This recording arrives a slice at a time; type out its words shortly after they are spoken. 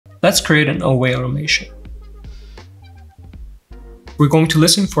Let's create an OA automation. We're going to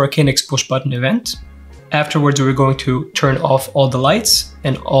listen for a KNX push button event. Afterwards, we're going to turn off all the lights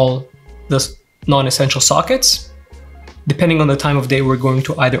and all the non-essential sockets. Depending on the time of day, we're going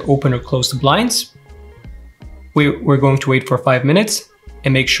to either open or close the blinds. We're going to wait for 5 minutes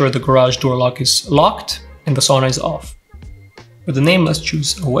and make sure the garage door lock is locked and the sauna is off. For the name, let's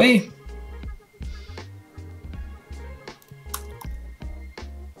choose OA.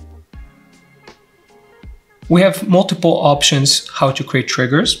 We have multiple options how to create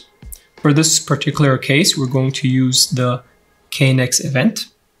triggers. For this particular case, we're going to use the KNX event.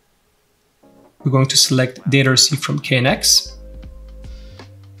 We're going to select data received from KNX.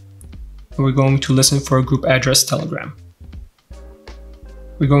 And we're going to listen for a group address telegram.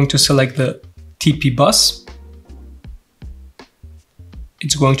 We're going to select the TP bus.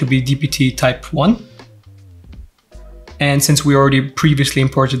 It's going to be DPT type 1. And since we already previously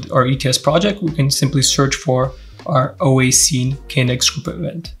imported our ETS project, we can simply search for our OA scene KNX group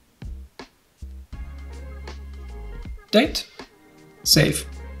event. Date, save.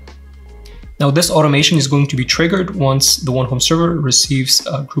 Now this automation is going to be triggered once the One Home server receives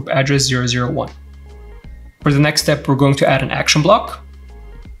a group address 001. For the next step, we're going to add an action block.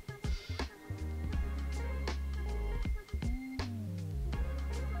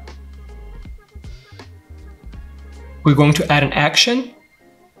 We're going to add an action,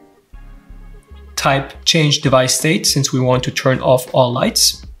 type change device state since we want to turn off all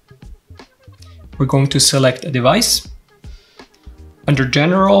lights. We're going to select a device. Under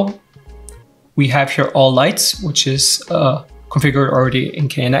general, we have here all lights, which is configured already in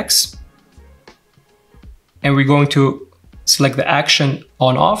KNX. And we're going to select the action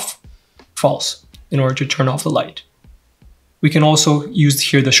on off, false, in order to turn off the light. We can also use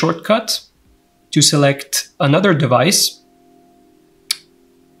here the shortcut to select another device,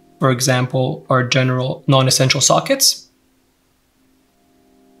 for example, our general non-essential sockets,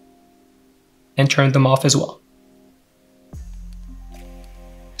 and turn them off as well.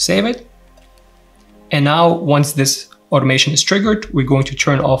 Save it. And now once this automation is triggered, we're going to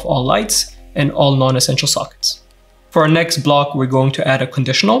turn off all lights and all non-essential sockets. For our next block, we're going to add a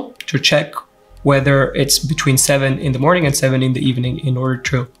conditional to check whether it's between 7 in the morning and 7 in the evening in order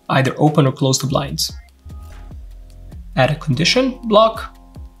to either open or close the blinds. Add a condition block.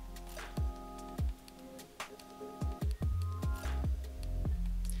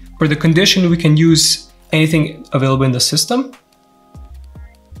 For the condition, we can use anything available in the system.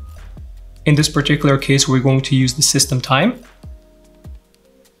 In this particular case, we're going to use the system time.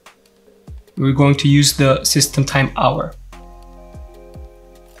 We're going to use the system time hour.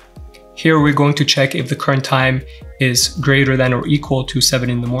 Here we're going to check if the current time is greater than or equal to 7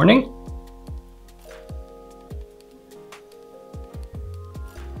 in the morning.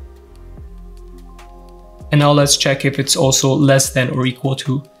 And now let's check if it's also less than or equal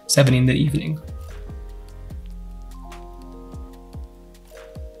to 7 in the evening.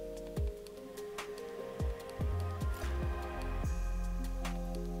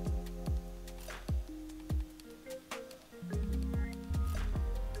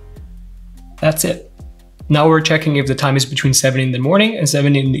 That's it. Now we're checking if the time is between 7 in the morning and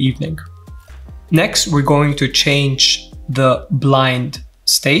 7 in the evening. Next, we're going to change the blind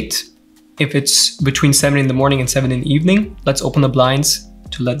state. If it's between 7 in the morning and 7 in the evening, let's open the blinds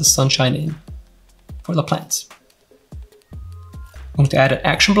to let the sunshine in for the plants. I'm going to add an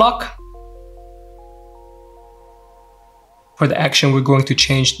action block. For the action, we're going to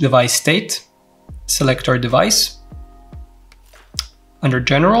change device state. Select our device. Under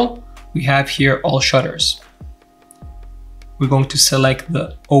general, we have here all shutters. We're going to select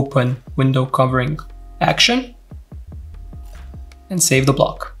the open window covering action and save the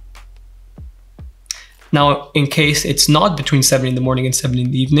block. Now, in case it's not between 7 in the morning and 7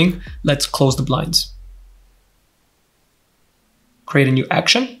 in the evening, let's close the blinds. Create a new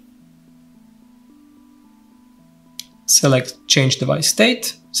action. Select change device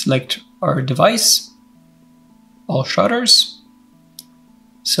state. Select our device, all shutters.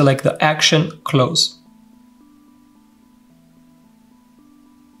 Select the action close.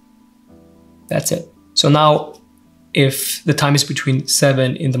 That's it. So now if the time is between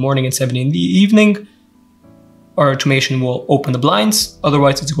 7 in the morning and 7 in the evening, our automation will open the blinds,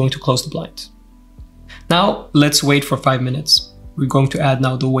 otherwise it's going to close the blinds. Now let's wait for 5 minutes. We're going to add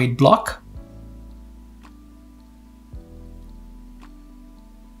now the wait block.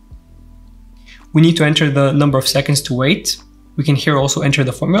 We need to enter the number of seconds to wait. We can here also enter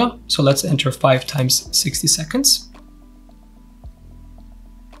the formula. So let's enter 5 times 60 seconds.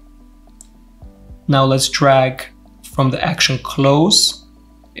 Now let's drag from the action close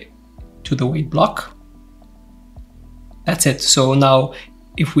to the wait block. That's it. So now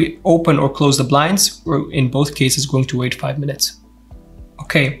if we open or close the blinds, we're in both cases going to wait 5 minutes.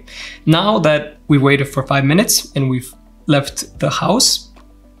 Okay, now that we waited for 5 minutes and we've left the house,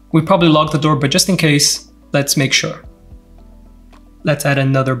 we probably locked the door, but just in case, let's make sure. Let's add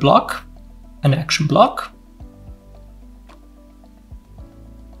another block, an action block.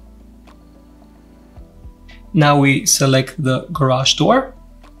 Now we select the garage door,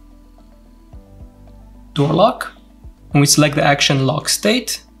 door lock, and we select the action lock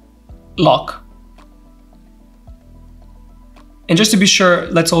state, lock. And just to be sure,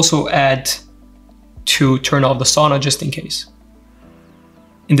 let's also add to turn off the sauna just in case.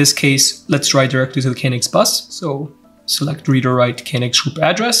 In this case, let's write directly to the KNX bus. So select read or write KNX group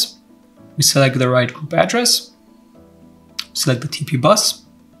address. We select the right group address, select the TP bus,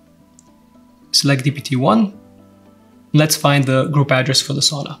 select DPT1. Let's find the group address for the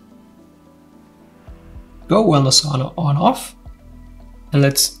sauna. Go wellness sauna on off, and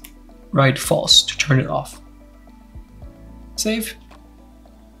let's write false to turn it off. Save.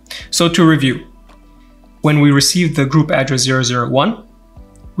 So to review, when we receive the group address 001,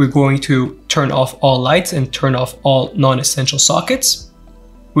 we're going to turn off all lights and turn off all non-essential sockets.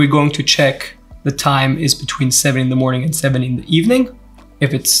 We're going to check the time is between 7 in the morning and 7 in the evening.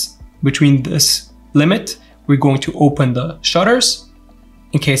 If it's between this limit, we're going to open the shutters.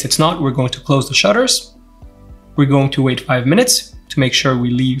 In case it's not, we're going to close the shutters. We're going to wait 5 minutes to make sure we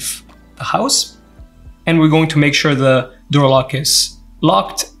leave the house. And we're going to make sure the door lock is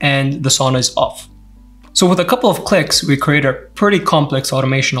locked and the sauna is off. So with a couple of clicks, we create a pretty complex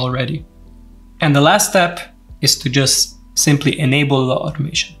automation already. And the last step is to just simply enable the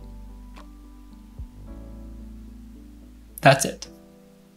automation. That's it.